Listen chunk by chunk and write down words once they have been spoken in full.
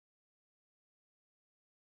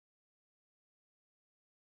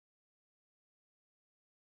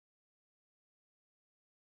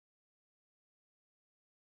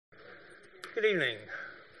Good evening.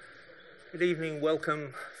 Good evening,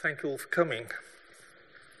 welcome, thank you all for coming.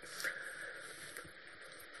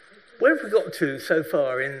 Where have we got to so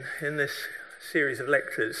far in this series of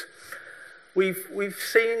lectures? We've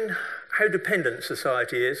seen how dependent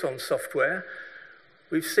society is on software.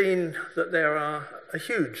 We've seen that there are a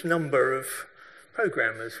huge number of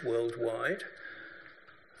programmers worldwide.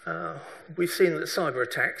 We've seen that cyber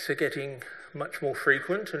attacks are getting much more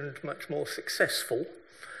frequent and much more successful.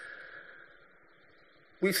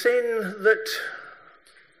 We've seen that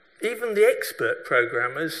even the expert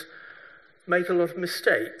programmers make a lot of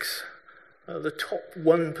mistakes. The top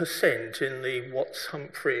 1% in the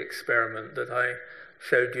Watts-Humphrey experiment that I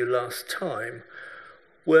showed you last time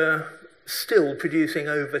were still producing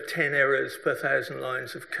over 10 errors per 1,000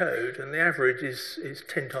 lines of code, and the average is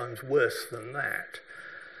 10 times worse than that.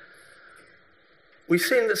 We've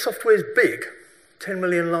seen that software is big, 10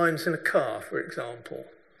 million lines in a car, for example.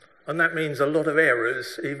 And that means a lot of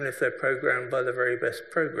errors, even if they're programmed by the very best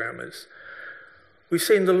programmers. We've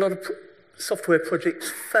seen that a lot of software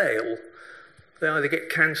projects fail. They either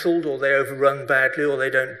get cancelled, or they overrun badly, or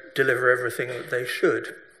they don't deliver everything that they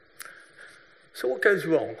should. So what goes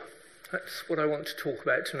wrong? That's what I want to talk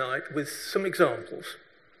about tonight with some examples.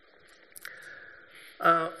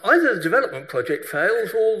 Either the development project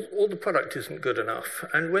fails, or the product isn't good enough.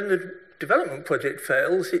 And when the development project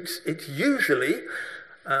fails, it's usually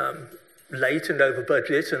late and over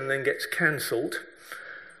budget and then gets cancelled.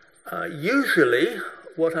 Usually,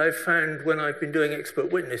 what I've found when I've been doing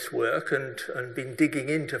expert witness work and been digging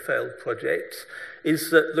into failed projects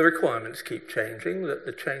is that the requirements keep changing, that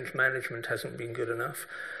the change management hasn't been good enough,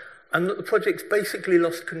 and that the project's basically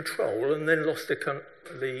lost control and then lost the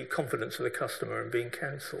confidence of the customer and being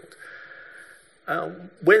cancelled.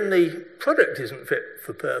 When the product isn't fit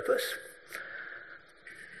for purpose,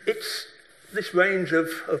 it's this range of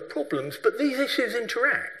problems, but these issues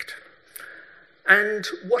interact. And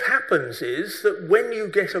what happens is that when you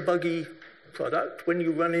get a buggy product, when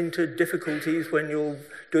you run into difficulties, when you're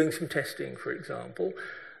doing some testing, for example,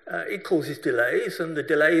 it causes delays, and the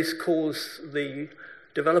delays cause the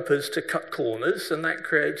developers to cut corners, and that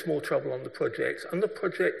creates more trouble on the project, and the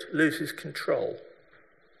project loses control.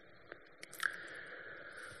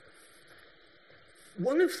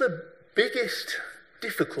 One of the biggest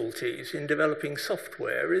difficulties in developing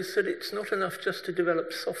software is that it's not enough just to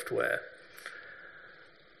develop software.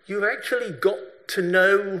 You've actually got to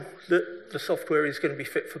know that the software is going to be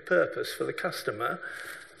fit for purpose for the customer,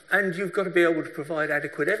 and you've got to be able to provide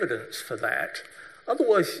adequate evidence for that.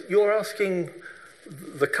 Otherwise, you're asking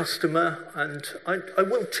the customer, and I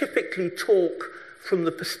will typically talk from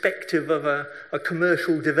the perspective of a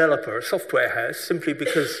commercial developer, a software house, simply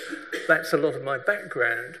because that's a lot of my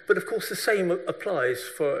background. But of course, the same applies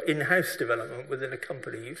for in-house development within a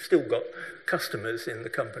company. You've still got customers in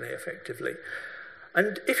the company, effectively.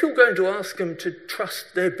 And if you're going to ask them to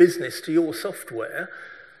trust their business to your software,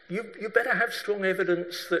 you better have strong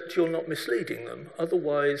evidence that you're not misleading them.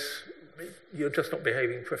 Otherwise, you're just not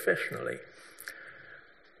behaving professionally.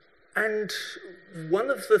 And one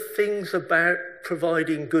of the things about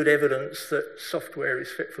providing good evidence that software is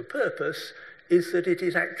fit for purpose is that it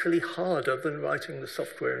is actually harder than writing the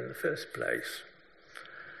software in the first place.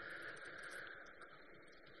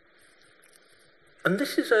 And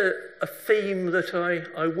this is a theme that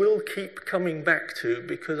I will keep coming back to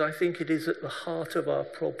because I think it is at the heart of our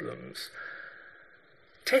problems.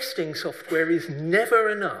 Testing software is never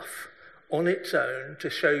enough on its own to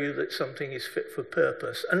show you that something is fit for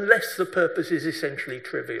purpose, unless the purpose is essentially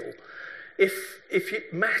trivial. If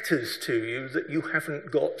it matters to you that you haven't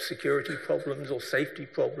got security problems or safety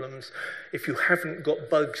problems, if you haven't got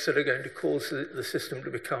bugs that are going to cause the system to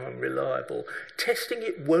become unreliable, testing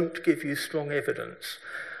it won't give you strong evidence.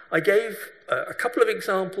 I gave a couple of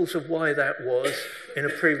examples of why that was in a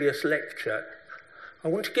previous lecture. I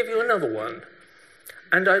want to give you another one.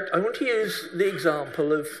 And I want to use the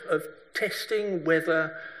example of testing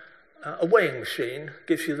whether a weighing machine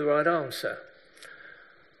gives you the right answer.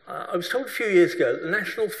 I was told a few years ago that the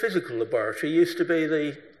National Physical Laboratory used to be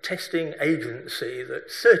the testing agency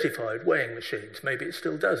that certified weighing machines. Maybe it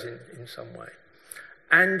still does in some way.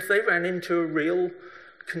 And they ran into a real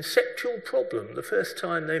conceptual problem the first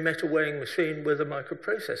time they met a weighing machine with a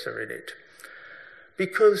microprocessor in it.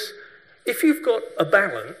 Because if you've got a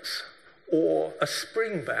balance or a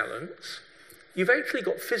spring balance, you've actually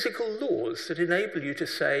got physical laws that enable you to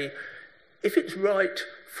say, if it's right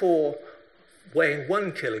for weighing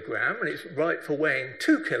 1 kilogram and it's right for weighing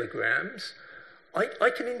 2 kilograms, I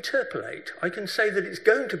can interpolate. I can say that it's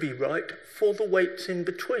going to be right for the weights in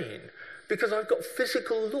between, because I've got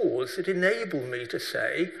physical laws that enable me to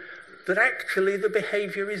say that actually the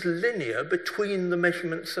behaviour is linear between the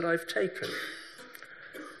measurements that I've taken.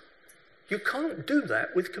 You can't do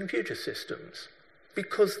that with computer systems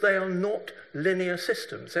because they are not linear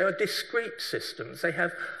systems. They are discrete systems. They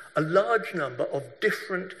have a large number of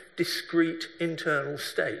different discrete internal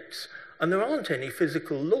states. And there aren't any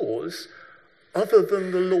physical laws other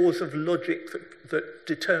than the laws of logic that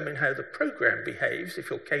determine how the program behaves, if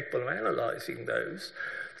you're capable of analysing those.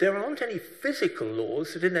 There aren't any physical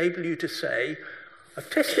laws that enable you to say, I've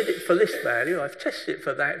tested it for this value, I've tested it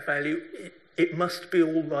for that value, it must be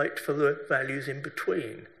all right for the values in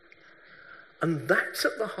between. And that's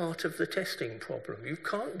at the heart of the testing problem. You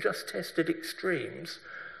can't just test at extremes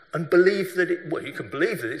and believe that you can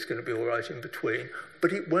believe that it's going to be all right in between,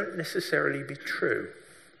 but it won't necessarily be true.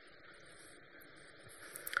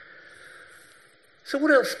 So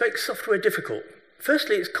what else makes software difficult?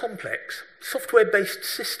 Firstly, it's complex. Software-based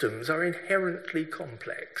systems are inherently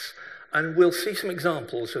complex, and we'll see some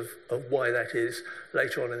examples of why that is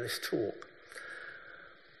later on in this talk.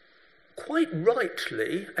 Quite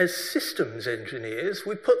rightly, as systems engineers,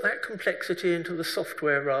 we put that complexity into the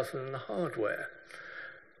software rather than the hardware,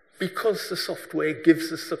 because the software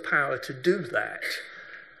gives us the power to do that.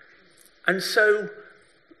 And so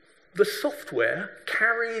the software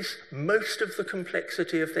carries most of the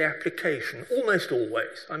complexity of the application, almost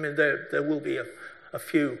always. I mean, there will be a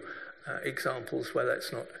few examples where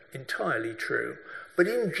that's not entirely true. But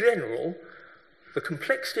in general, the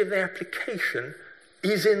complexity of the application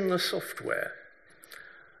is in the software.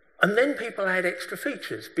 And then people add extra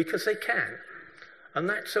features because they can. And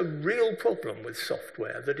that's a real problem with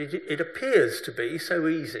software, that it appears to be so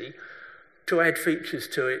easy to add features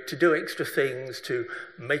to it, to do extra things, to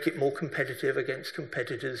make it more competitive against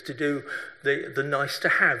competitors, to do the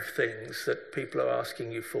nice-to-have things that people are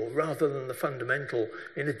asking you for, rather than the fundamental,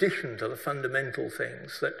 in addition to the fundamental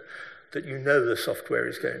things that you know the software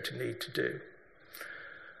is going to need to do.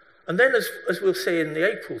 And then, as we'll see in the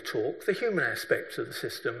April talk, the human aspects of the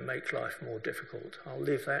system make life more difficult. I'll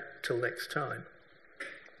leave that till next time.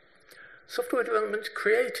 Software development's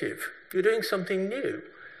creative. You're doing something new.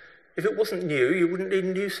 If it wasn't new, you wouldn't need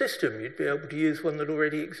a new system. You'd be able to use one that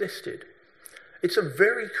already existed. It's a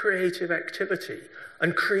very creative activity,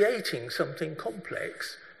 and creating something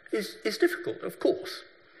complex is difficult, of course.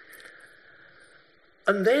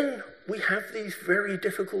 And then we have these very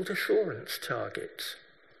difficult assurance targets.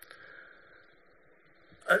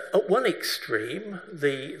 At one extreme,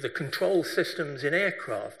 the control systems in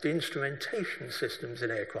aircraft, the instrumentation systems in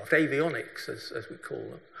aircraft, avionics as we call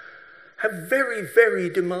them, have very, very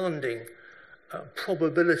demanding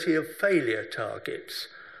probability of failure targets.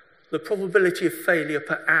 The probability of failure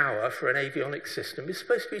per hour for an avionics system is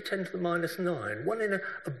supposed to be 10 to the minus 9, 1 in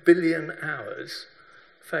a billion hours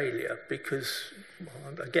failure, because,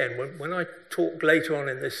 again, when I talk later on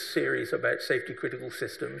in this series about safety critical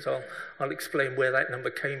systems, I'll explain where that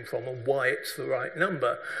number came from and why it's the right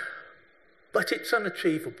number. But it's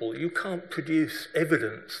unachievable. You can't produce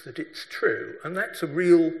evidence that it's true, and that's a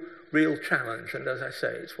real challenge, and as I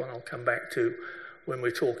say, it's one I'll come back to when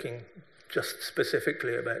we're talking just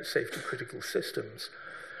specifically about safety critical systems.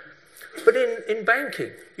 But in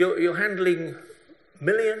banking, you're handling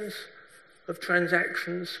millions of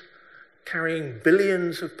transactions, carrying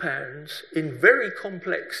billions of pounds in very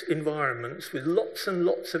complex environments with lots and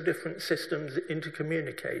lots of different systems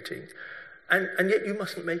intercommunicating, and yet you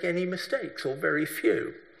mustn't make any mistakes, or very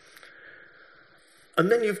few. And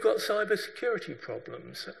then you've got cybersecurity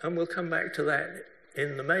problems, and we'll come back to that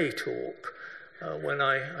in the May talk when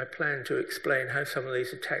I plan to explain how some of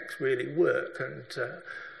these attacks really work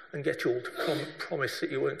and get you all to promise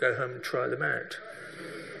that you won't go home and try them out.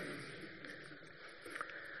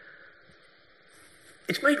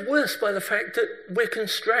 It's made worse by the fact that we're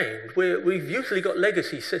constrained. We've usually got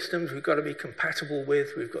legacy systems we've got to be compatible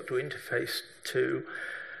with, we've got to interface to.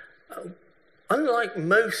 Unlike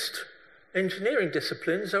most engineering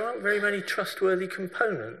disciplines, there aren't very many trustworthy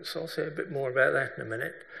components. I'll say a bit more about that in a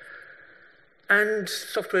minute. And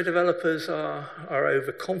software developers are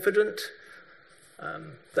overconfident.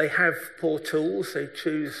 They have poor tools. They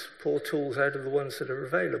choose poor tools out of the ones that are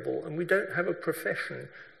available. And we don't have a profession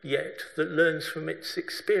yet that learns from its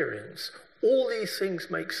experience. All these things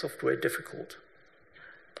make software difficult.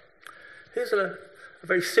 Here's a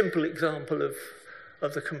very simple example of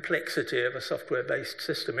the complexity of a software-based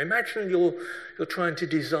system. Imagine you're trying to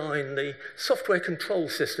design the software control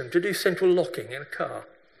system to do central locking in a car.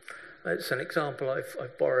 That's an example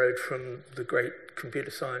I've borrowed from the great computer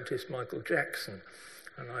scientist Michael Jackson,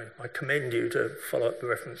 and I commend you to follow up the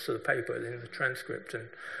reference to the paper in the transcript and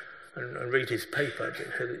read his paper,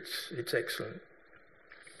 because it's excellent.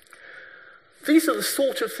 These are the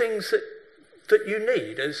sort of things that you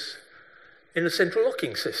need as in a central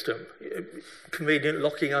locking system. Convenient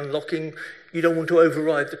locking, unlocking. You don't want to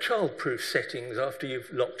override the child-proof settings after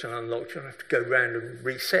you've locked and unlocked. You don't have to go round and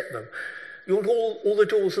reset them. You want all the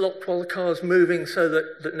doors locked while the car's moving so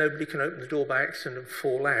that nobody can open the door by accident and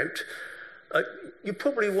fall out. You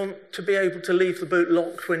probably want to be able to leave the boot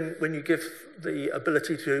locked when you give the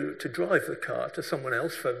ability to drive the car to someone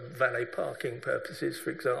else for valet parking purposes, for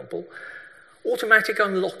example. Automatic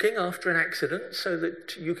unlocking after an accident so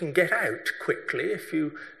that you can get out quickly if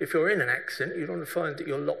you're in an accident. You don't want to find that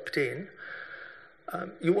you're locked in.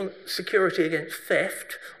 You want security against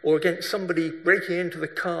theft or against somebody breaking into the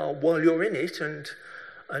car while you're in it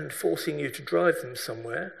and forcing you to drive them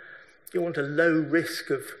somewhere. You want a low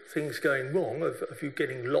risk of things going wrong, of you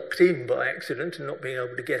getting locked in by accident and not being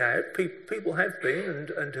able to get out. People have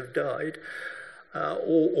been and have died.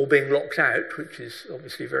 Or being locked out, which is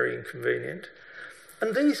obviously very inconvenient.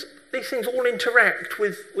 And these things all interact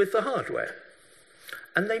with the hardware.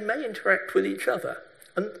 And they may interact with each other.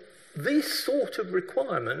 And these sort of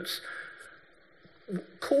requirements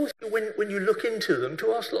cause you, when you look into them,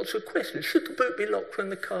 to ask lots of questions. Should the boot be locked when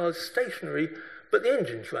the car's stationary, but the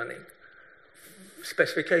engine's running?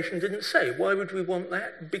 Specification didn't say. Why would we want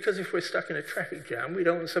that? Because if we're stuck in a traffic jam, we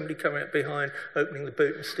don't want somebody coming up behind, opening the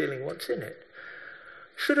boot and stealing what's in it.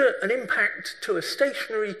 Should an impact to a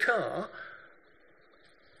stationary car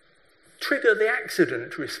trigger the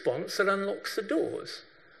accident response that unlocks the doors?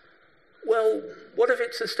 Well, what if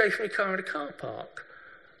it's a stationary car in a car park?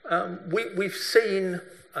 We've seen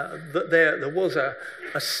that there was a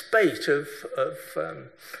spate of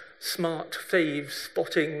smart thieves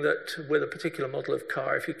spotting that with a particular model of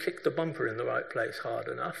car, if you kicked the bumper in the right place hard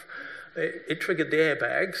enough, it triggered the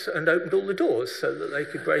airbags and opened all the doors so that they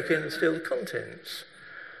could break in and steal the contents.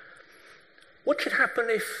 What should happen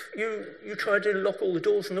if you try to lock all the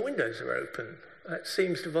doors and the windows are open? That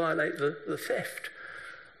seems to violate the theft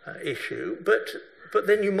issue, but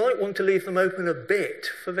then you might want to leave them open a bit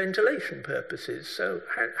for ventilation purposes. So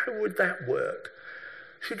how would that work?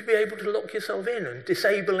 Should you be able to lock yourself in and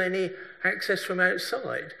disable any access from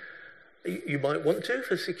outside? You might want to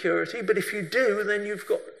for security, but if you do, then you've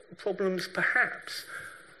got problems perhaps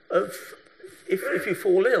of, if you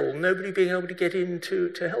fall ill, nobody being able to get in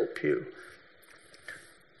to help you.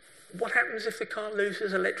 What happens if the car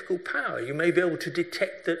loses electrical power? You may be able to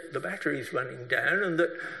detect that the battery's running down and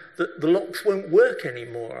that the locks won't work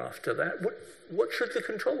anymore after that. What should the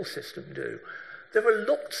control system do? There are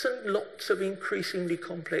lots and lots of increasingly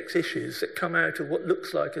complex issues that come out of what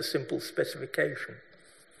looks like a simple specification.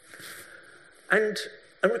 And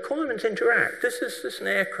requirements interact. This is an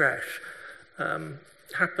air crash.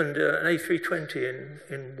 Happened an A320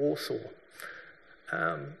 in Warsaw.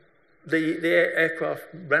 The aircraft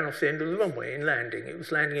ran off the end of the runway in landing. It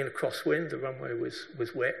was landing in a crosswind. The runway was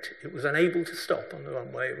wet. It was unable to stop on the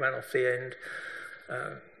runway. It ran off the end,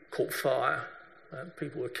 caught fire.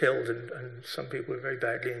 People were killed and some people were very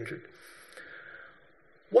badly injured.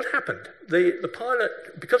 What happened? The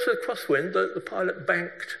pilot, because of the crosswind, the pilot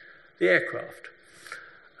banked the aircraft.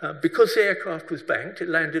 Because the aircraft was banked, it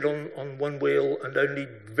landed on one wheel and only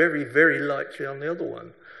very, very lightly on the other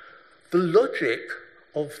one. The logic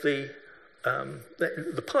of the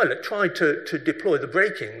pilot tried to deploy the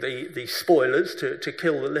braking, the spoilers to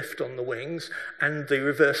kill the lift on the wings, and the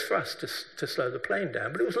reverse thrust to slow the plane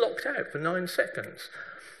down, but it was locked out for 9 seconds.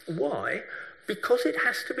 Why? Because it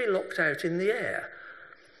has to be locked out in the air.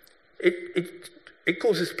 It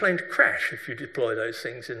causes the plane to crash if you deploy those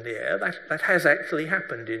things in the air. That has actually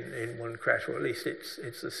happened in one crash, or at least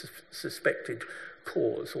it's a suspected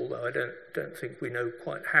cause, although I don't think we know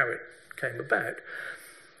quite how it came about.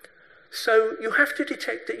 So you have to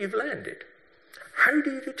detect that you've landed. How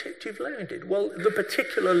do you detect you've landed? Well, the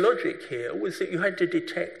particular logic here was that you had to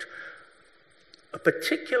detect a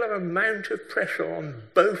particular amount of pressure on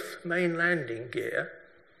both main landing gear,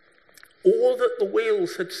 or that the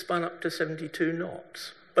wheels had spun up to 72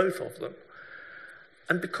 knots, both of them.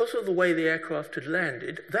 And because of the way the aircraft had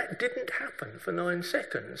landed, that didn't happen for 9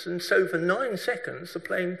 seconds. And so for 9 seconds, the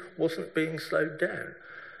plane wasn't being slowed down.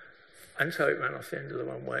 And so it ran off the end of the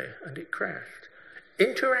runway and it crashed.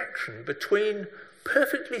 Interaction between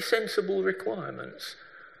perfectly sensible requirements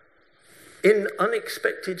in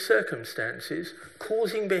unexpected circumstances,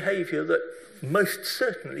 causing behaviour that most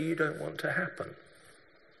certainly you don't want to happen.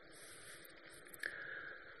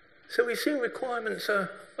 So we've seen requirements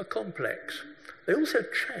are complex. They also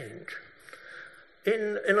change.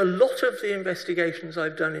 In a lot of the investigations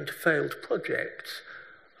I've done into failed projects,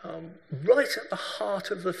 right at the heart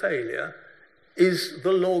of the failure is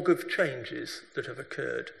the log of changes that have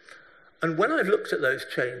occurred. And when I've looked at those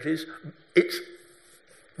changes, it's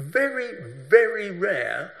very, very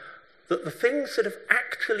rare that the things that have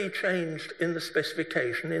actually changed in the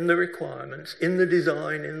specification, in the requirements, in the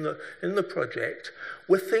design, in the project,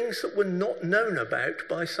 were things that were not known about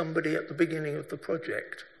by somebody at the beginning of the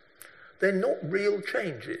project. They're not real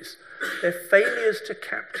changes. They're failures to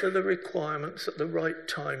capture the requirements at the right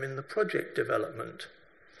time in the project development.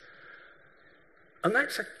 And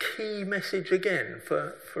that's a key message again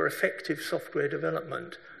for effective software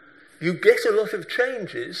development. You get a lot of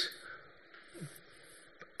changes,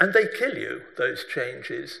 and they kill you, those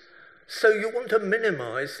changes. So you want to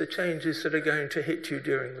minimize the changes that are going to hit you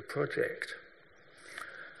during the project.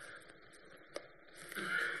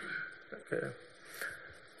 Okay.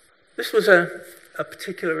 This was a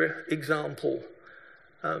particular example.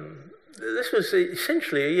 This was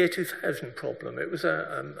essentially a year 2000 problem. It was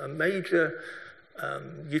a major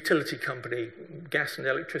utility company, gas and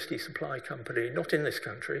electricity supply company, not in this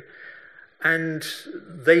country. And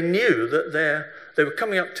they knew that they were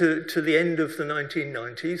coming up to the end of the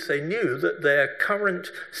 1990s. They knew that their current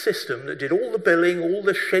system that did all the billing, all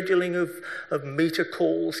the scheduling of meter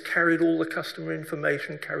calls, carried all the customer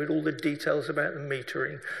information, carried all the details about the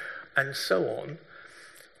metering, and so on,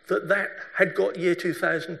 that had got year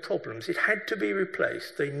 2000 problems. It had to be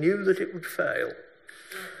replaced. They knew that it would fail.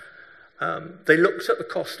 They looked at the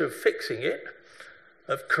cost of fixing it,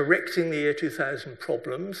 of correcting the year 2000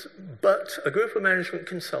 problems, but a group of management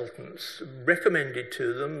consultants recommended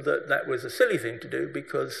to them that that was a silly thing to do,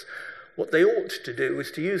 because what they ought to do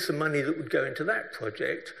was to use the money that would go into that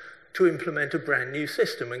project to implement a brand new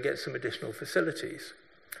system and get some additional facilities.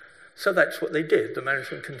 So that's what they did. The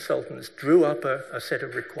management consultants drew up a set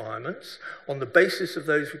of requirements. On the basis of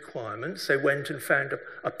those requirements, they went and found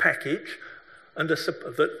a package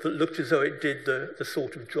that looked as though it did the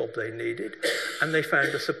sort of job they needed, and they found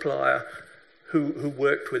a supplier who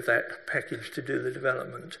worked with that package to do the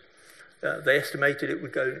development. They estimated it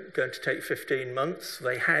was going to take 15 months.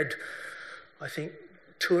 They had, I think,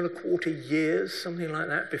 2.25 years, something like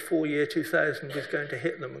that, before year 2000 was going to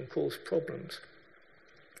hit them and cause problems.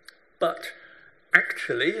 But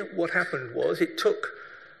actually, what happened was it took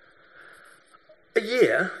a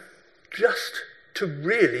year just to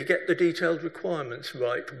really get the detailed requirements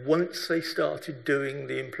right once they started doing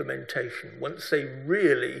the implementation, once they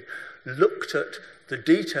really looked at the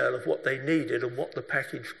detail of what they needed and what the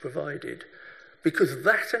package provided, because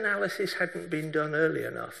that analysis hadn't been done early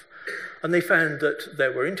enough. And they found that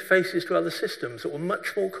there were interfaces to other systems that were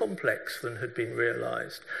much more complex than had been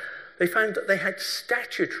realized. They found that they had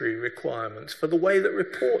statutory requirements for the way that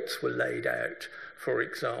reports were laid out, for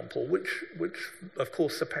example, which of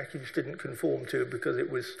course the package didn't conform to because it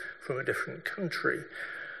was from a different country.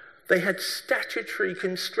 They had statutory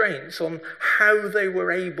constraints on how they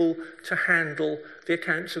were able to handle the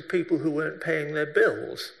accounts of people who weren't paying their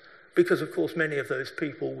bills, because of course many of those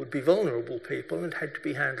people would be vulnerable people and had to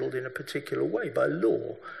be handled in a particular way by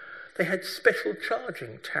law. They had special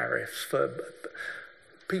charging tariffs for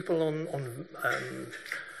people on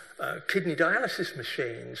kidney dialysis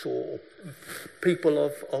machines, or people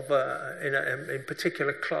in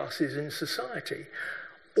particular classes in society,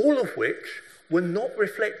 all of which were not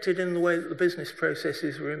reflected in the way that the business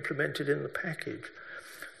processes were implemented in the package.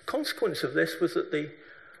 Consequence of this was that the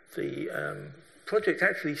project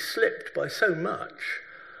actually slipped by so much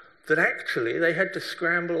that actually they had to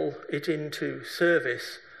scramble it into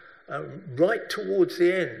service right towards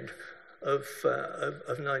the end of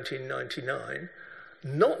 1999,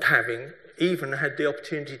 not having even had the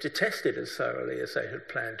opportunity to test it as thoroughly as they had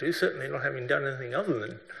planned to, certainly not having done anything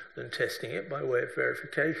other than testing it by way of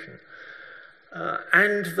verification.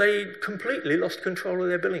 And they completely lost control of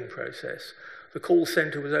their billing process. The call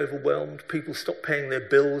centre was overwhelmed. People stopped paying their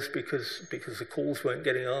bills because the calls weren't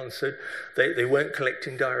getting answered. They weren't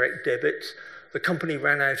collecting direct debits. The company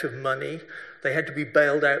ran out of money. They had to be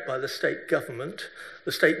bailed out by the state government.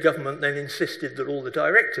 The state government then insisted that all the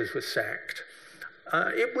directors were sacked.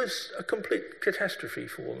 It was a complete catastrophe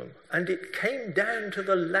for them. And it came down to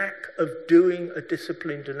the lack of doing a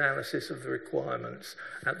disciplined analysis of the requirements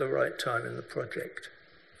at the right time in the project.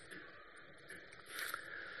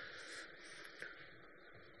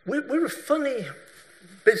 We're a funny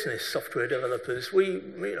business, software developers.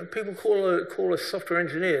 People call us software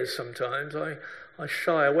engineers sometimes. I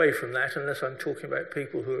shy away from that unless I'm talking about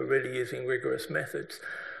people who are really using rigorous methods.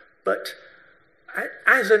 But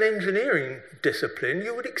as an engineering discipline,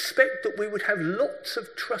 you would expect that we would have lots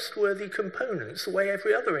of trustworthy components, the way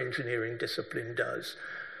every other engineering discipline does.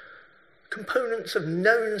 components of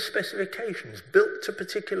known specifications, built to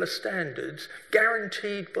particular standards,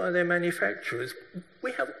 guaranteed by their manufacturers.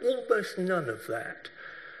 We have almost none of that.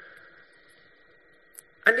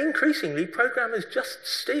 And increasingly, programmers just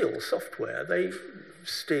steal software. They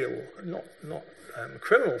steal, not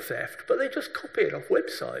criminal theft, but they just copy it off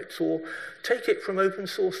websites or take it from open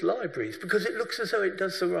source libraries because it looks as though it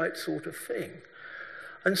does the right sort of thing.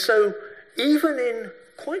 And so even in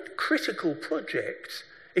quite critical projects,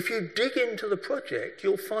 if you dig into the project,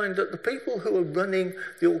 you'll find that the people who are running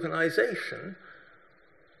the organization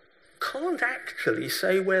can't actually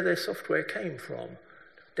say where their software came from,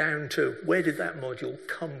 down to where did that module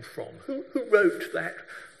come from? Who wrote that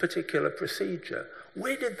particular procedure?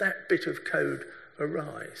 Where did that bit of code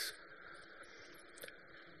arise?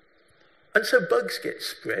 And so bugs get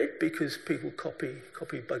spread because people copy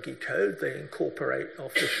buggy code. They incorporate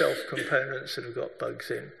off-the-shelf components that have got bugs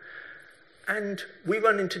in. And we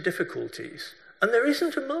run into difficulties. And there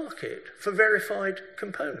isn't a market for verified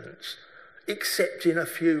components, except in a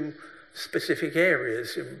few specific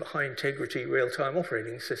areas. In high-integrity real-time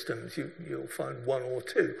operating systems, you'll find one or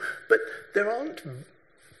two. But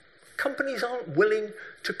companies aren't willing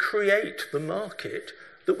to create the market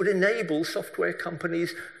that would enable software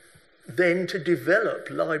companies then to develop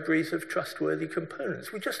libraries of trustworthy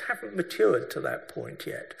components. We just haven't matured to that point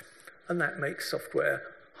yet. And that makes software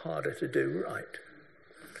harder to do right.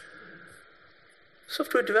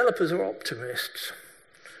 Software developers are optimists.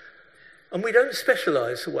 And we don't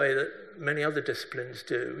specialize the way that many other disciplines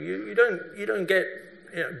do. You don't get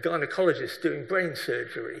gynecologists doing brain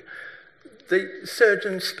surgery. The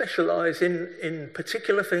surgeons specialize in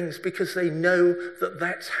particular things because they know that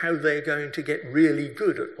that's how they're going to get really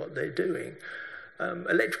good at what they're doing.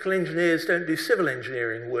 Electrical engineers don't do civil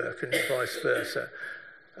engineering work and vice versa.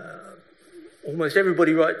 Almost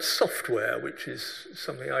everybody writes software, which is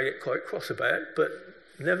something I get quite cross about, but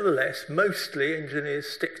nevertheless, mostly engineers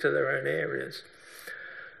stick to their own areas.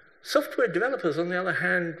 Software developers, on the other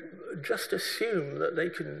hand, just assume that they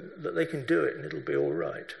can do it and it'll be all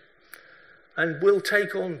right. And will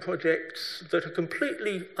take on projects that are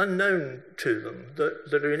completely unknown to them,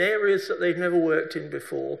 that are in areas that they've never worked in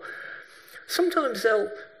before. Sometimes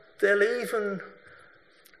they'll even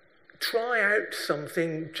try out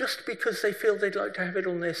something just because they feel they'd like to have it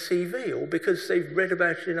on their CV or because they've read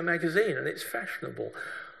about it in a magazine and it's fashionable.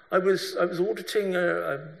 I was auditing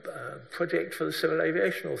a project for the Civil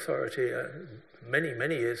Aviation Authority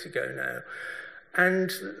many years ago now,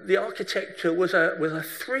 and the architecture was a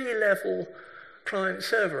 3-level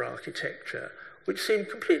client-server architecture, which seemed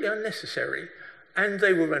completely unnecessary. And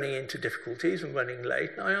they were running into difficulties and running late.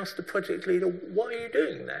 And I asked the project leader, why are you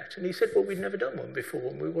doing that? And he said, well, we'd never done one before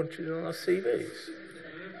and we wanted it on our CVs.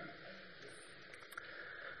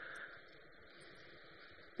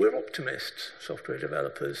 We're optimists, software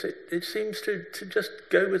developers. It seems to just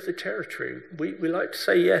go with the territory. We like to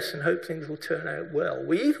say yes and hope things will turn out well.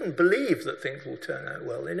 We even believe that things will turn out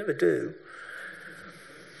well. They never do.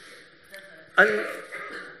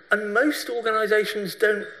 And most organizations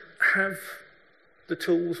don't have the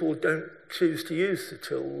tools or don't choose to use the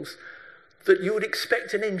tools that you would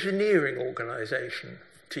expect an engineering organization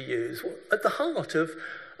to use. At the heart of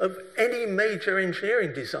any major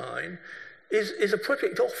engineering design is a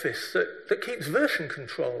project office that keeps version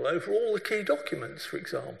control over all the key documents, for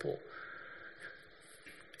example.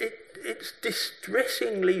 It's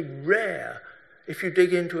distressingly rare, if you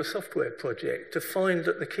dig into a software project, to find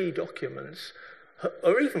that the key documents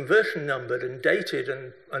are even version numbered and dated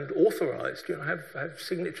and authorized, have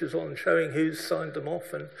signatures on showing who's signed them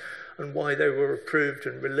off and why they were approved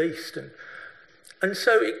and released. And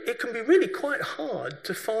so it can be really quite hard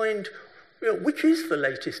to find which is the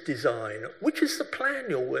latest design, which is the plan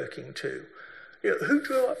you're working to. Who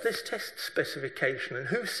drew up this test specification and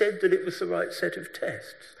who said that it was the right set of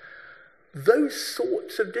tests? Those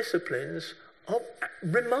sorts of disciplines are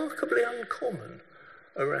remarkably uncommon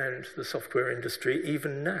around the software industry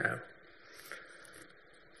even now.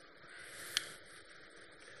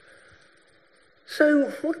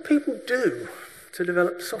 So what do people do to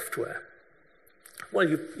develop software? Well,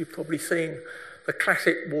 you've probably seen the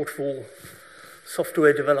classic waterfall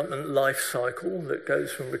software development life cycle that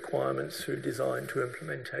goes from requirements through design to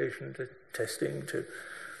implementation to testing to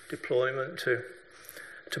deployment to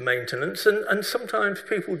maintenance. And sometimes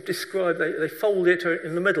people describe, they fold it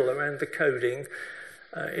in the middle around the coding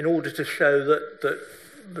in order to show that the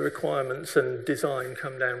requirements and design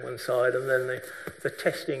come down one side and then the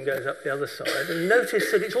testing goes up the other side. And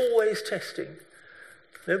notice that it's always testing.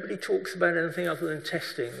 Nobody talks about anything other than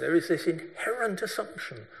testing. There is this inherent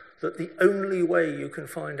assumption that the only way you can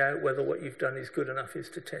find out whether what you've done is good enough is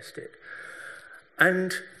to test it.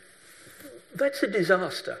 And that's a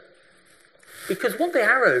disaster, because what the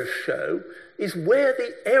arrows show is where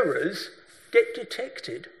the errors get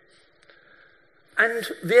detected. And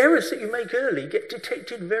the errors that you make early get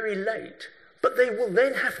detected very late, but they will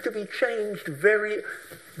then have to be changed very,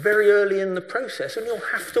 very early in the process, and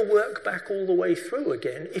you'll have to work back all the way through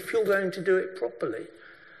again if you're going to do it properly.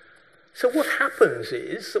 So what happens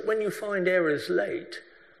is that when you find errors late,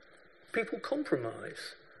 people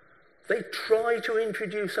compromise. They try to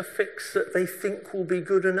introduce a fix that they think will be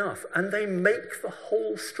good enough, and they make the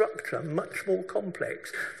whole structure much more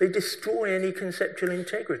complex. They destroy any conceptual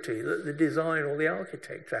integrity that the design or the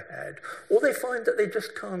architecture had, or they find that they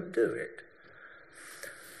just can't do it.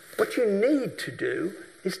 What you need to do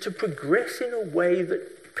is to progress in a way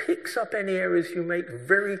that picks up any errors you make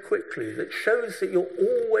very quickly, that shows that you're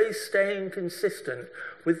always staying consistent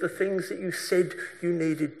with the things that you said you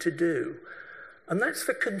needed to do. And that's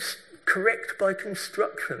the correct by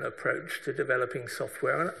construction approach to developing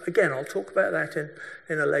software. And again, I'll talk about that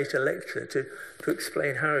in a later lecture to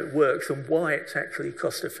explain how it works and why it's actually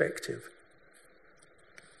cost effective.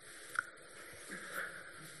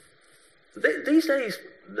 These days,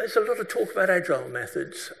 there's a lot of talk about agile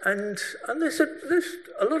methods, and there's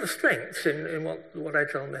a lot of strengths in what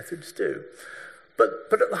agile methods do.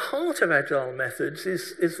 But at the heart of agile methods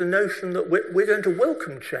is the notion that we're going to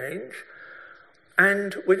welcome change,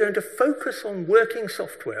 and we're going to focus on working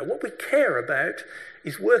software. What we care about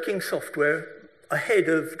is working software ahead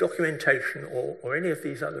of documentation or any of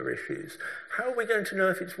these other issues. How are we going to know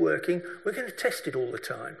if it's working? We're going to test it all the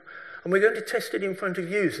time. And we're going to test it in front of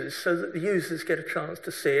users so that the users get a chance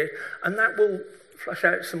to see it, and that will flush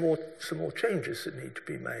out some more changes that need to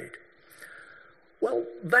be made. Well,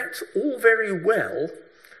 that's all very well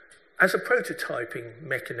as a prototyping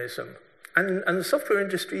mechanism. And the software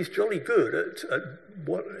industry is jolly good at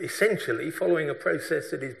what essentially following a process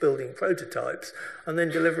that is building prototypes and then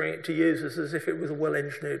delivering it to users as if it was a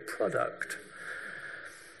well-engineered product.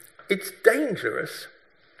 It's dangerous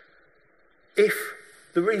if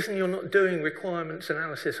the reason you're not doing requirements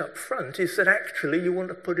analysis up front is that actually you want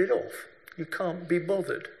to put it off. You can't be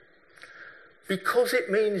bothered. Because it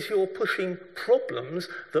means you're pushing problems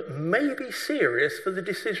that may be serious for the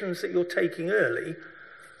decisions that you're taking early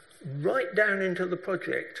right down into the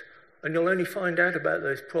project. And you'll only find out about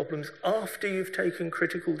those problems after you've taken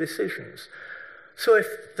critical decisions. So if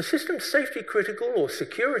the system's safety critical or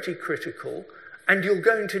security critical, and you're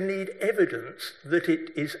going to need evidence that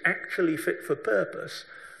it is actually fit for purpose,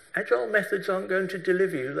 agile methods aren't going to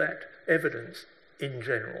deliver you that evidence in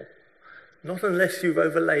general. Not unless you've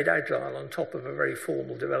overlaid agile on top of a very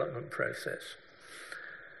formal development process.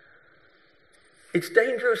 It's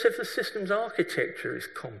dangerous if the system's architecture is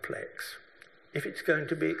complex, if it's going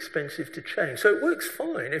to be expensive to change. So it works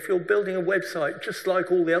fine if you're building a website just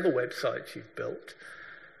like all the other websites you've built.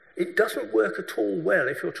 It doesn't work at all well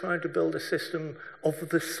if you're trying to build a system of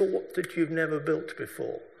the sort that you've never built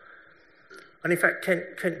before. And in fact,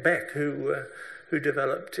 Kent Beck, who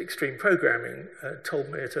developed extreme programming, told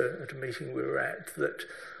me at a meeting we were at that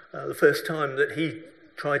the first time that he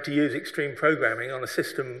tried to use extreme programming on a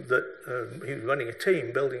system that he was running a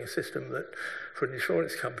team, building a system that for an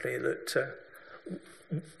insurance company that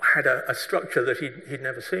had a structure that he'd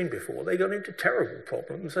never seen before, they got into terrible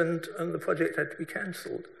problems and the project had to be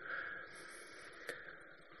cancelled.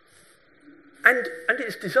 And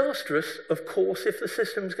it's disastrous, of course, if the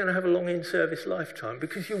system's going to have a long in-service lifetime,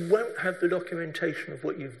 because you won't have the documentation of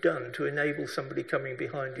what you've done to enable somebody coming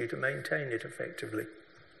behind you to maintain it effectively.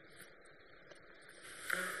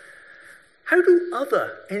 How do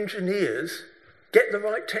other engineers get the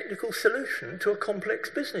right technical solution to a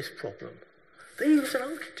complex business problem? They use an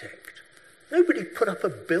architect. Nobody put up a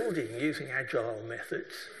building using agile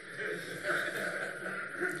methods.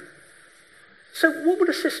 So what would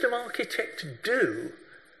a system architect do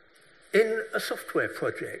in a software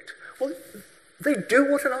project? Well, they do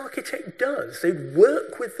what an architect does. They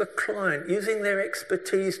work with the client using their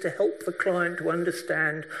expertise to help the client to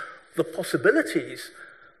understand the possibilities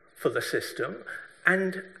for the system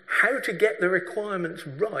and how to get the requirements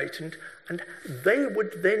right. And they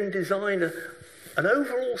would then design an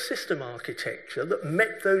overall system architecture that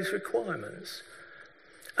met those requirements.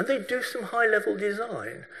 And they'd do some high-level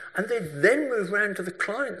design, and they'd then move around to the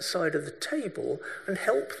client side of the table and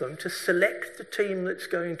help them to select the team that's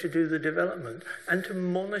going to do the development and to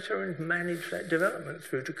monitor and manage that development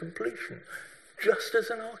through to completion, just as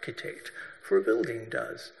an architect for a building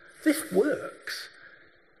does. This works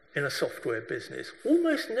in a software business.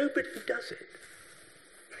 Almost nobody does it.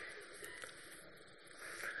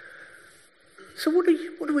 So what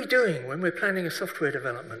are we doing when we're planning a software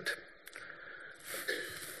development?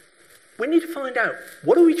 We need to find out,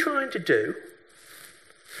 what are we trying to do?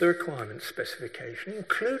 The requirements specification,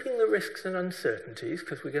 including the risks and uncertainties,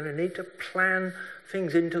 because we're going to need to plan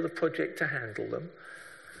things into the project to handle them.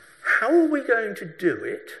 How are we going to do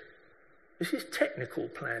it? This is technical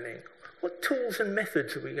planning. What tools and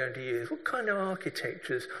methods are we going to use? What kind of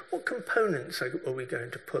architectures? What components are we going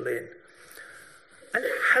to pull in? And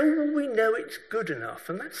how will we know it's good enough?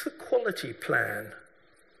 And that's the quality plan.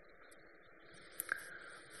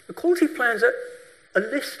 The quality plan's a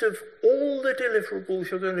list of all the deliverables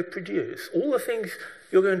you're going to produce, all the things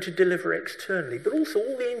you're going to deliver externally, but also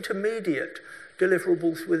all the intermediate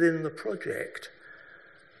deliverables within the project.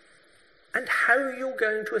 And how you're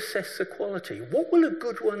going to assess the quality. What will a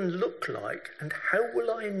good one look like, and how will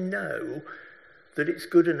I know that it's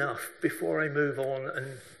good enough before I move on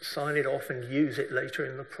and sign it off and use it later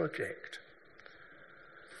in the project?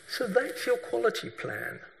 So that's your quality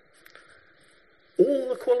plan. All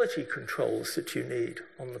the quality controls that you need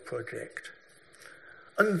on the project.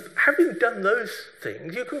 And having done those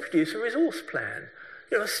things, you can produce a resource plan.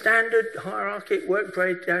 You know, a standard hierarchic work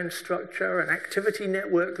breakdown structure, an activity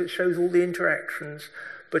network that shows all the interactions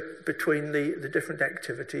between the different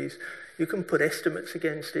activities. You can put estimates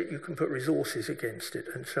against it, you can put resources against it,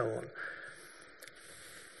 and so on.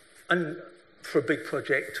 And for a big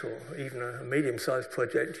project or even a medium-sized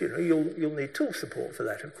project, you know, you'll need tool support for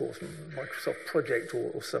that, of course, Microsoft Project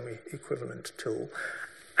or some equivalent tool.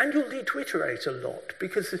 And you'll need to iterate a lot,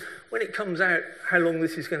 because when it comes out how long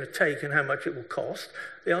this is going to take and how much it will cost,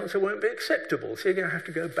 the answer won't be acceptable. So you're going to have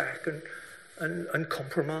to go back and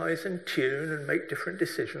compromise and tune and make different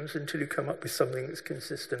decisions until you come up with something that's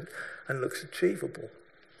consistent and looks achievable.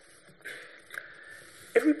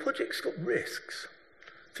 Every project's got risks.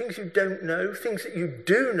 Things you don't know, things that you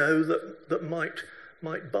do know that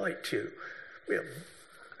might bite you. You know,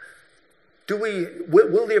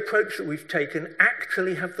 will the approach that we've taken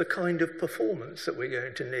actually have the kind of performance that we're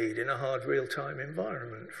going to need in a hard real-time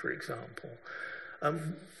environment, for example?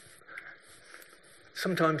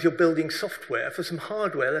 Sometimes you're building software for some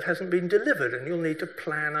hardware that hasn't been delivered, and you'll need to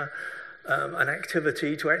plan an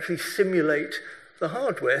activity to actually simulate the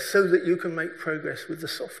hardware so that you can make progress with the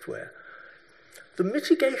software. The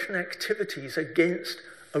mitigation activities against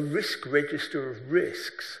a risk register of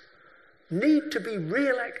risks need to be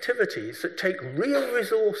real activities that take real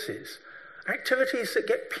resources, activities that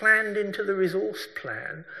get planned into the resource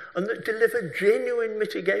plan and that deliver genuine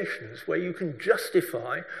mitigations where you can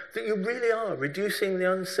justify that you really are reducing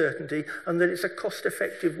the uncertainty and that it's a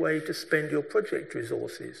cost-effective way to spend your project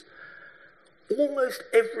resources. Almost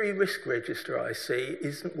every risk register I see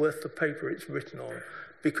isn't worth the paper it's written on,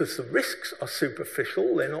 because the risks are superficial,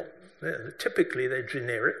 typically they're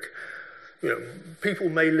generic. You know, people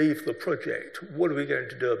may leave the project. What are we going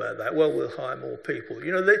to do about that? Well, we'll hire more people.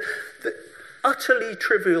 You know, the utterly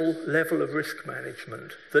trivial level of risk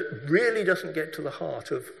management that really doesn't get to the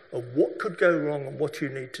heart of what could go wrong and what you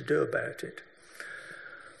need to do about it.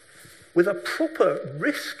 With a proper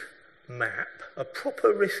risk map, a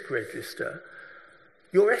proper risk register,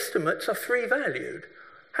 your estimates are three-valued.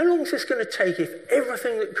 How long is this going to take if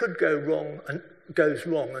everything that could go wrong and goes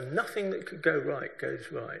wrong and nothing that could go right goes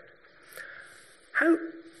right?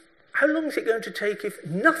 How long is it going to take if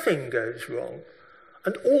nothing goes wrong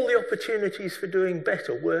and all the opportunities for doing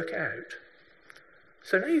better work out?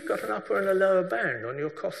 So now you've got an upper and a lower bound on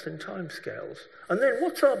your cost and time scales. And then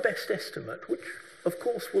what's our best estimate, which of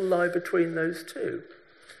course will lie between those two?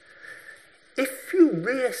 If you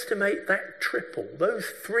re-estimate that triple, those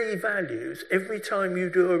three values, every time you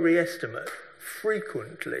do a re-estimate,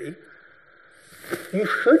 frequently, you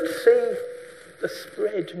should see the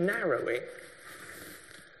spread narrowing.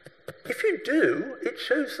 If you do, it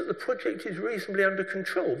shows that the project is reasonably under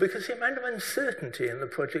control because the amount of uncertainty in the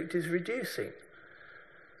project is reducing.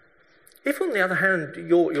 If, on the other hand,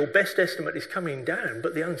 your best estimate is coming down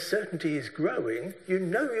but the uncertainty is growing, you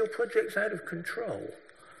know your project's out of control.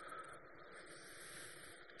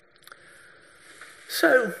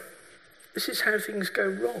 So, this is how things go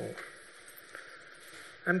wrong.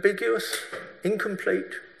 Ambiguous,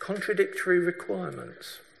 incomplete, contradictory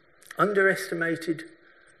requirements, underestimated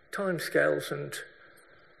timescales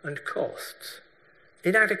and costs,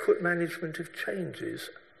 inadequate management of changes,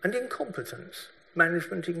 and incompetence,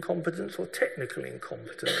 management incompetence or technical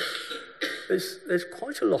incompetence. There's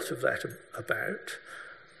quite a lot of that about,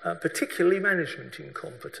 particularly management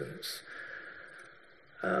incompetence.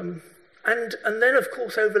 And then, of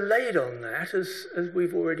course, overlaid on that, as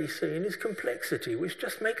we've already seen, is complexity, which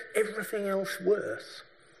just makes everything else worse.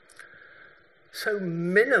 So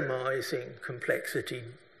minimizing complexity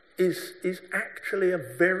is actually a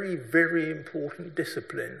very, very important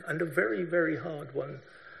discipline and a very, very hard one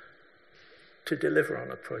to deliver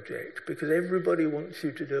on a project, because everybody wants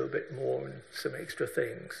you to do a bit more and some extra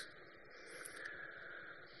things.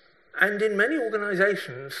 And in many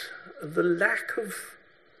organizations, the lack of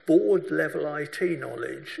board-level IT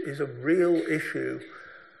knowledge is a real issue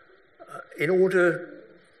in order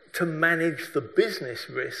to manage the business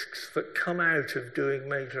risks that come out of doing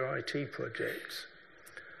major IT projects.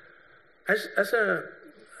 As a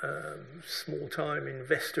small-time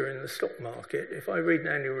investor in the stock market, if I read an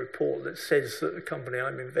annual report that says that the company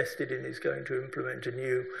I'm invested in is going to implement a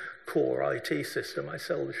new core IT system, I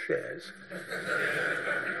sell the shares.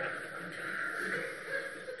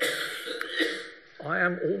 I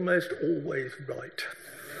am almost always right.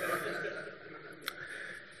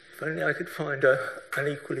 If only I could find an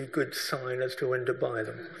equally good sign as to when to buy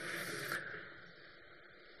them.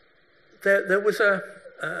 There was a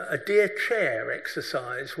Dear Chair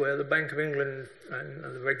exercise where the Bank of England and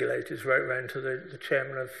the regulators wrote round to the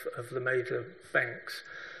chairman of the major banks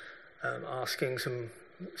asking some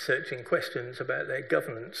searching questions about their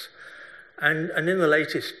governance. And in the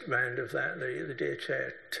latest round of that, the Dear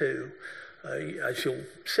Chair 2, as you'll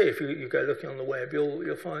see if you go looking on the web,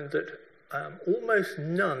 you'll find that almost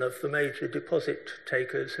none of the major deposit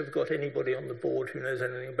takers have got anybody on the board who knows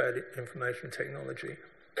anything about information technology.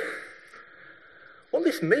 What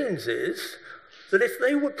this means is that if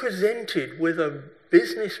they were presented with a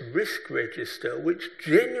business risk register which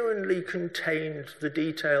genuinely contained the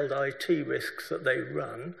detailed IT risks that they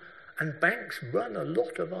run, and banks run a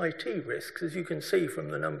lot of IT risks, as you can see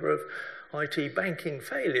from the number of IT banking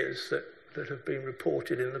failures that have been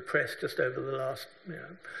reported in the press just over the last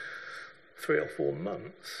 3 or 4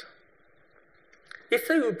 months. If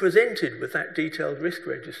they were presented with that detailed risk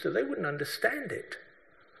register, they wouldn't understand it,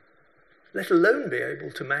 let alone be able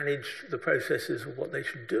to manage the processes of what they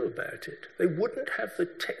should do about it. They wouldn't have the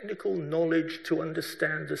technical knowledge to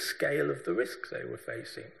understand the scale of the risks they were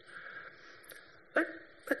facing.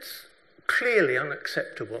 That's clearly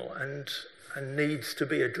unacceptable and needs to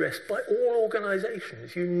be addressed by all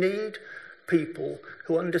organisations. You need people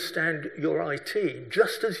who understand your IT,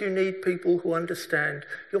 just as you need people who understand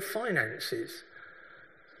your finances.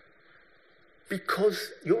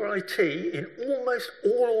 Because your IT in almost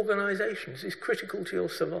all organisations is critical to your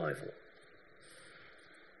survival.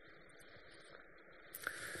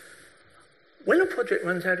 When a project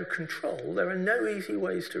runs out of control, there are no easy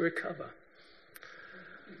ways to recover.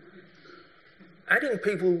 Adding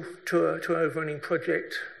people to an overrunning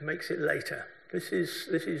project makes it later. This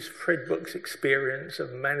is Fred Brooks' experience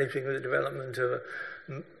of managing the development of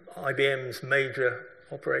IBM's major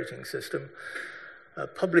operating system,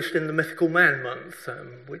 published in the Mythical Man Month,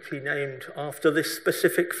 which he named after this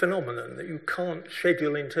specific phenomenon, that you can't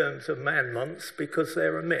schedule in terms of man months because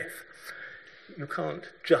they're a myth. You can't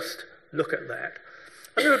just look at that.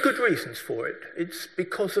 And there are good reasons for it. It's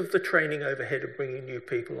because of the training overhead of bringing new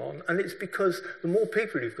people on, and it's because the more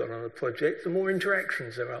people you've got on a project, the more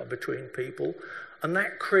interactions there are between people, and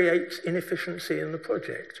that creates inefficiency in the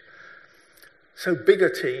project. So bigger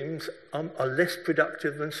teams are less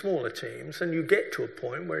productive than smaller teams, and you get to a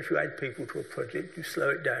point where if you add people to a project, you slow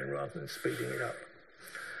it down rather than speeding it up.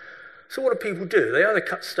 So what do people do? They either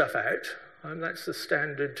cut stuff out, and that's the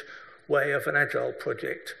standard way of an agile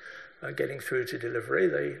project getting through to delivery.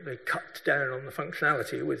 They cut down on the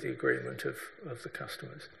functionality with the agreement of the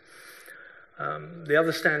customers. The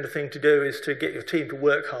other standard thing to do is to get your team to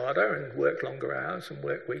work harder and work longer hours and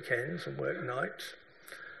work weekends and work nights.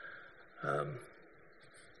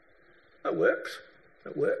 That works.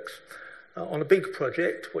 On a big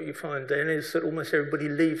project, what you find then is that almost everybody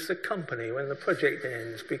leaves the company when the project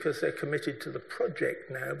ends because they're committed to the project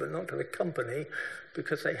now, but not to the company,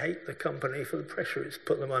 because they hate the company for the pressure it's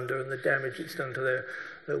put them under and the damage it's done to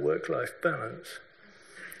their work-life balance.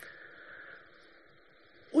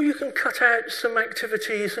 Or you can cut out some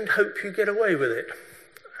activities and hope you get away with it.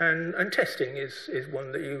 And testing is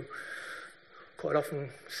one that you quite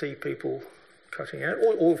often see people cutting out.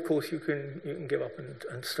 Or of course, you can give up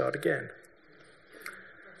and start again.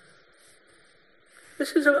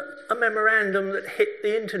 This is a memorandum that hit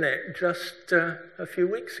the internet just a few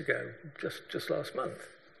weeks ago, just last month.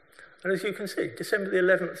 And as you can see, December the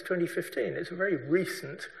 11th, 2015, it's a very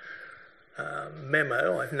recent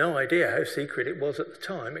memo. I've no idea how secret it was at the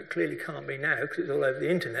time. It clearly can't be now because it's all over the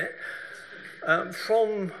internet.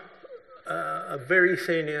 From a very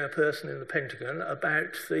senior person in the Pentagon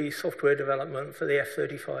about the software development for the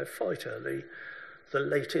F-35 fighter, the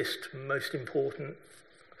latest, most important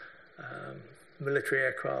military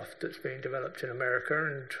aircraft that's being developed in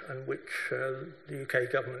America and which the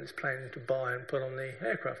UK government is planning to buy and put on the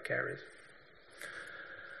aircraft carriers.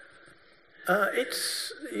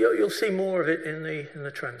 You'll see more of it in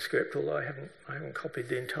the transcript, although I haven't copied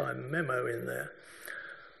the entire memo in there.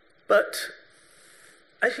 But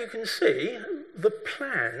as you can see, the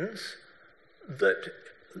plans that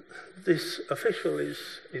this official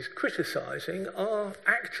is criticising are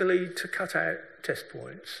actually to cut out test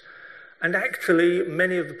points. And actually,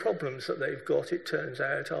 many of the problems that they've got, it turns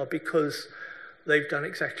out, are because they've done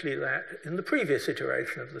exactly that in the previous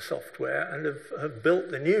iteration of the software and have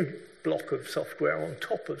built the new block of software on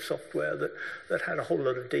top of software that had a whole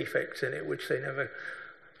lot of defects in it, which they never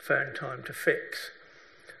found time to fix.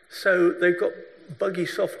 So they've got buggy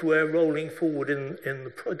software rolling forward in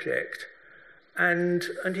the project, and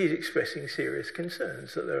he's expressing serious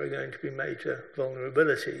concerns that there are going to be major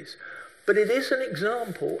vulnerabilities. But it is an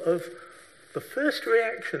example of the first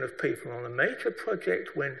reaction of people on a major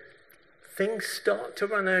project when things start to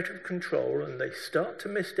run out of control and they start to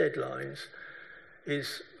miss deadlines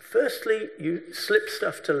is, firstly, you slip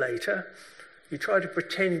stuff to later. You try to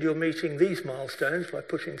pretend you're meeting these milestones by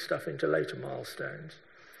pushing stuff into later milestones.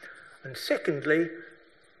 And secondly,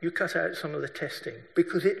 you cut out some of the testing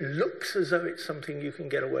because it looks as though it's something you can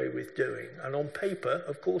get away with doing. And on paper,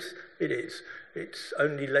 of course, it is. It's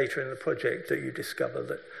only later in the project that you discover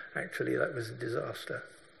that actually that was a disaster.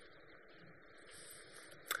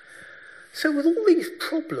 So with all these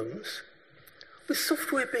problems, with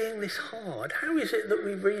software being this hard, how is it that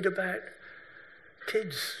we read about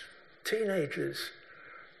kids, teenagers,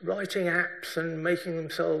 writing apps and making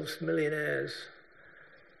themselves millionaires?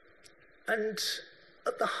 And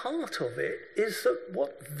at the heart of it is that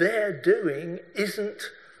what they're doing isn't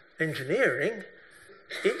engineering,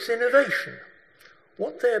 it's innovation.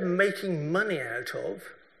 What they're making money out of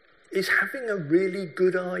is having a really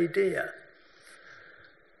good idea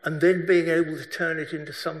and then being able to turn it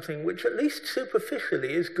into something which, at least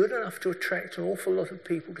superficially, is good enough to attract an awful lot of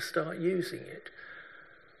people to start using it.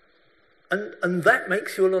 And that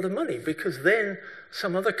makes you a lot of money, because then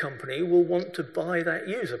some other company will want to buy that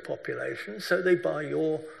user population, so they buy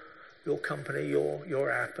your company, your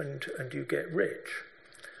app, and you get rich.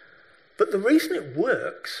 But the reason it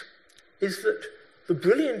works is that the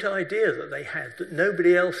brilliant idea that they had that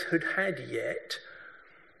nobody else had had yet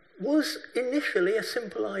was initially a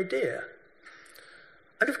simple idea.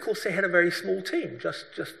 And of course they had a very small team, just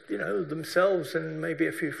themselves and maybe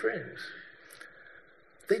a few friends.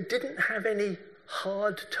 They didn't have any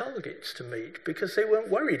hard targets to meet because they weren't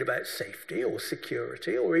worried about safety or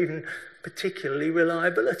security or even particularly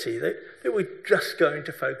reliability. They were just going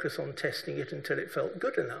to focus on testing it until it felt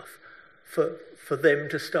good enough for them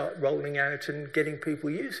to start rolling out and getting people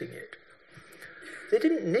using it. They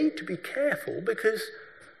didn't need to be careful because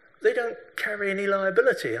they don't carry any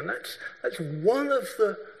liability, and that's one of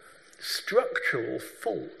the structural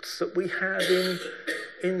faults that we have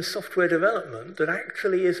in software development that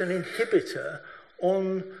actually is an inhibitor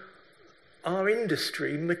on our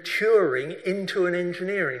industry maturing into an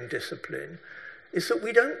engineering discipline, is that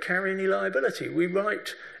we don't carry any liability. We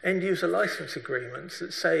write end-user license agreements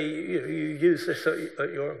that say you use this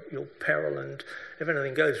at your peril, and if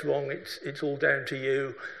anything goes wrong, it's all down to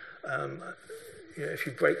you. If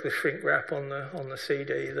you break the shrink wrap on the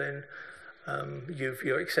CD, then you've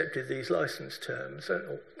accepted these license terms.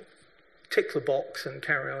 And tick the box and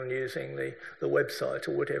carry on using the website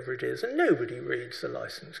or whatever it is. And nobody reads the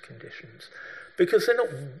license conditions because they're not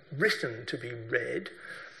written to be read.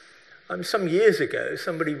 Some years ago,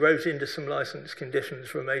 somebody wrote into some license conditions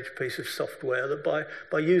for a major piece of software that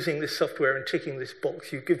by using this software and ticking this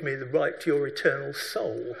box, you give me the right to your eternal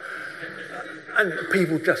soul. And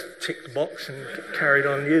people just ticked the box and carried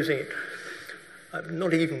on using it.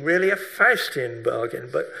 Not even really a Faustian bargain,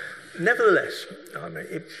 but nevertheless, I mean,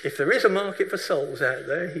 if there is a market for souls out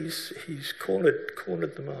there, he's cornered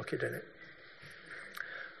the market in it.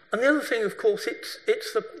 And the other thing, of course, it's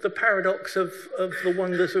the paradox of the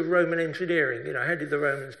wonders of Roman engineering. How did the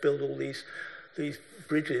Romans build all these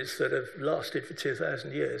bridges that have lasted for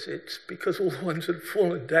 2,000 years? It's because all the ones that have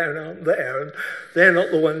fallen down aren't there, and they're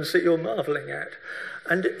not the ones that you're marvelling at.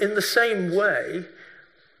 And in the same way,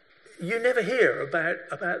 you never hear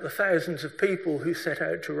about the thousands of people who set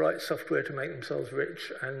out to write software to make themselves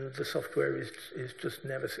rich, and the software is just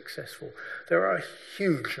never successful. There are a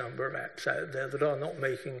huge number of apps out there that are not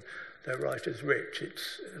making their writers rich.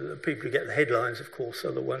 It's the people who get the headlines, of course,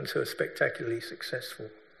 are the ones who are spectacularly successful.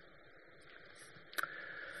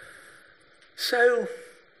 So,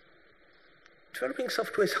 developing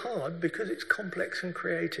software is hard because it's complex and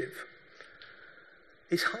creative.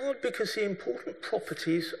 It's hard because the important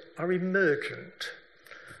properties are emergent.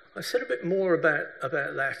 I said a bit more about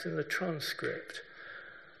that in the transcript.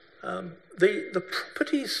 The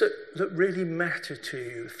properties that really matter to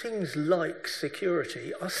you, things like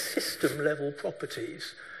security, are system-level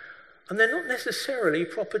properties. And they're not necessarily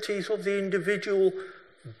properties of the individual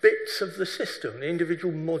bits of the system, the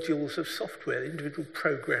individual modules of software, the individual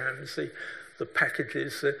programs, the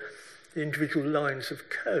packages, the individual lines of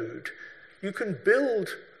code. You can build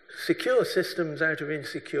secure systems out of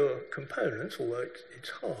insecure components, although it's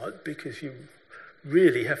hard because you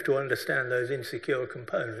really have to understand those insecure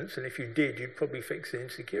components, and if you did, you'd probably fix the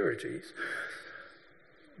insecurities.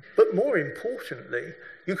 But more importantly,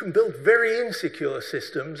 you can build very insecure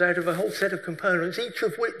systems out of a whole set of components, each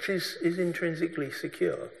of which is intrinsically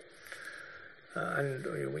secure. And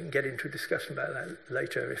we can get into a discussion about that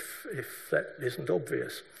later if that isn't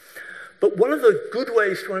obvious. But one of the good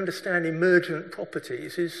ways to understand emergent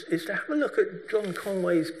properties is to have a look at John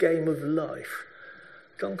Conway's game of life.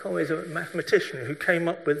 John Conway is a mathematician who came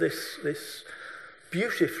up with this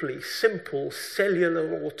beautifully simple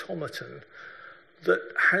cellular automaton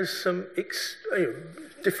that has some,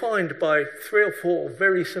 defined by 3 or 4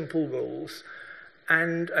 very simple rules,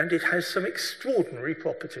 and it has some extraordinary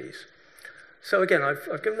properties. So again,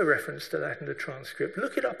 I've given a reference to that in the transcript.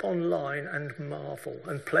 Look it up online and marvel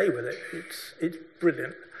and play with it. It's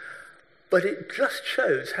brilliant. But it just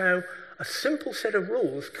shows how a simple set of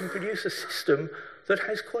rules can produce a system that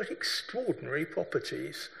has quite extraordinary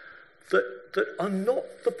properties that are not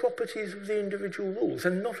the properties of the individual rules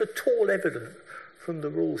and not at all evident from the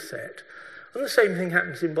rule set. And the same thing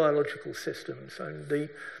happens in biological systems. And the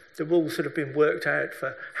rules that have been worked out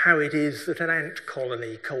for how it is that an ant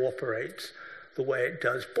colony cooperates the way it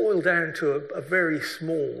does boil down to a very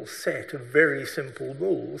small set of very simple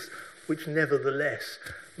rules, which nevertheless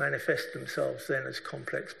manifest themselves then as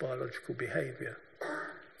complex biological behaviour.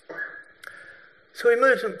 So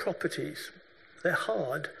emergent properties, they're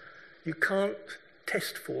hard. You can't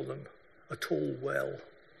test for them at all well.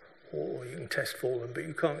 Or you can test for them, but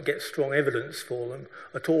you can't get strong evidence for them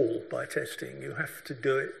at all by testing. You have to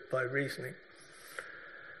do it by reasoning.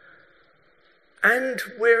 And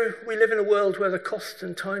we live in a world where the costs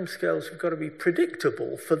and timescales have got to be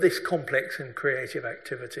predictable for this complex and creative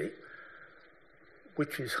activity,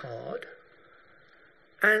 which is hard.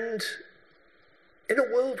 And in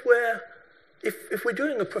a world where if we're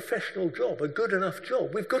doing a professional job, a good enough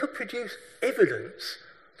job, we've got to produce evidence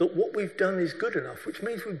that what we've done is good enough, which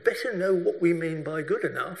means we better know what we mean by good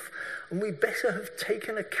enough, and we better have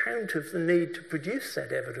taken account of the need to produce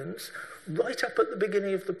that evidence right up at the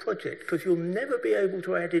beginning of the project, because you'll never be able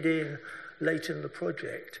to add it in late in the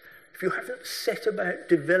project. If you haven't set about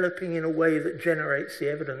developing in a way that generates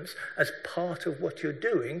the evidence as part of what you're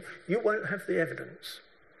doing, you won't have the evidence.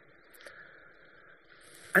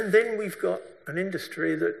 And then we've got an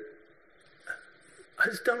industry that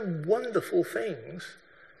has done wonderful things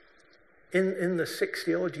in the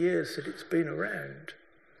 60-odd years that it's been around,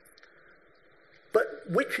 but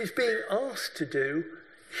which is being asked to do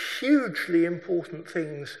hugely important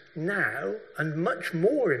things now and much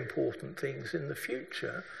more important things in the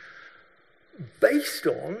future based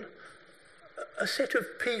on a set of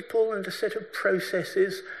people and a set of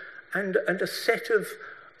processes and a set of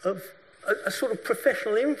a sort of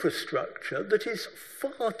professional infrastructure that is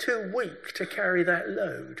far too weak to carry that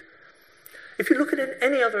load. If you look at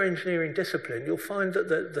any other engineering discipline, you'll find that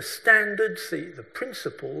the standards, the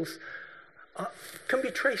principles, can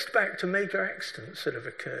be traced back to major accidents that have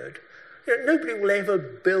occurred. Nobody will ever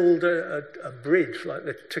build a bridge like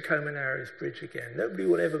the Tacoma Narrows Bridge again. Nobody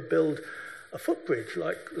will ever build a footbridge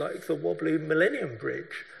like the wobbly Millennium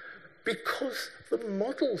Bridge, because the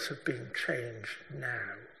models have been changed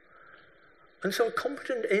now. And so a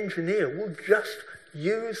competent engineer will just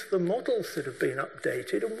use the models that have been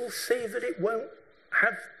updated and will see that it won't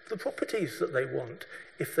have the properties that they want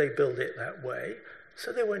if they build it that way,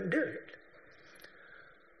 so they won't do it.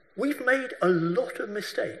 We've made a lot of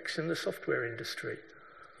mistakes in the software industry.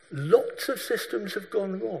 Lots of systems have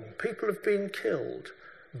gone wrong. People have been killed.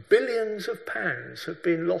 Billions of pounds have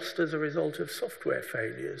been lost as a result of software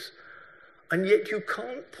failures. And yet you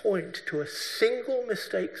can't point to a single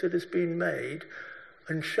mistake that has been made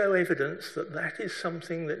and show evidence that that is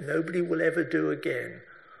something that nobody will ever do again,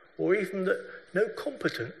 or even that no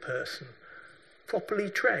competent person, properly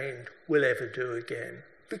trained, will ever do again,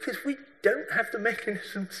 because we don't have the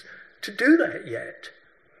mechanisms to do that yet.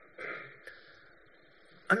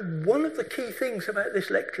 And one of the key things about this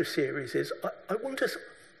lecture series is I want us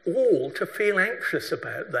all to feel anxious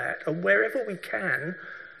about that, and wherever we can,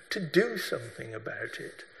 to do something about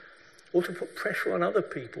it. or to put pressure on other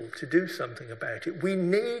people to do something about it. We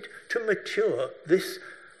need to mature this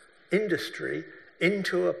industry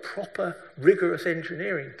into a proper, rigorous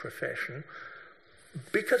engineering profession,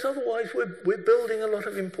 because otherwise we're building a lot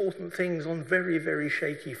of important things on very, very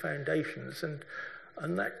shaky foundations, and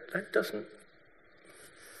that doesn't,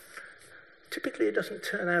 typically it doesn't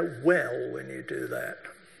turn out well when you do that.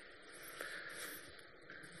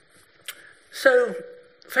 So,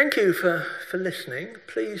 thank you for listening.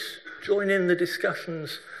 Please join in the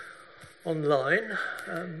discussions online.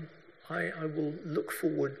 I will look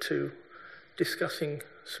forward to discussing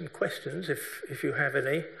some questions if you have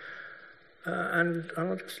any. And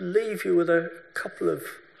I'll just leave you with a couple of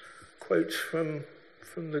quotes from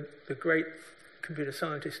the great computer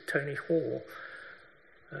scientist Tony Hoare,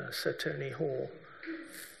 Sir Tony Hoare,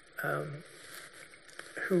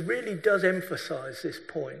 who really does emphasize this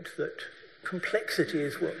point that complexity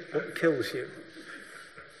is what kills you.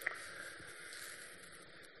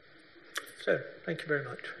 So, thank you very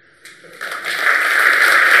much.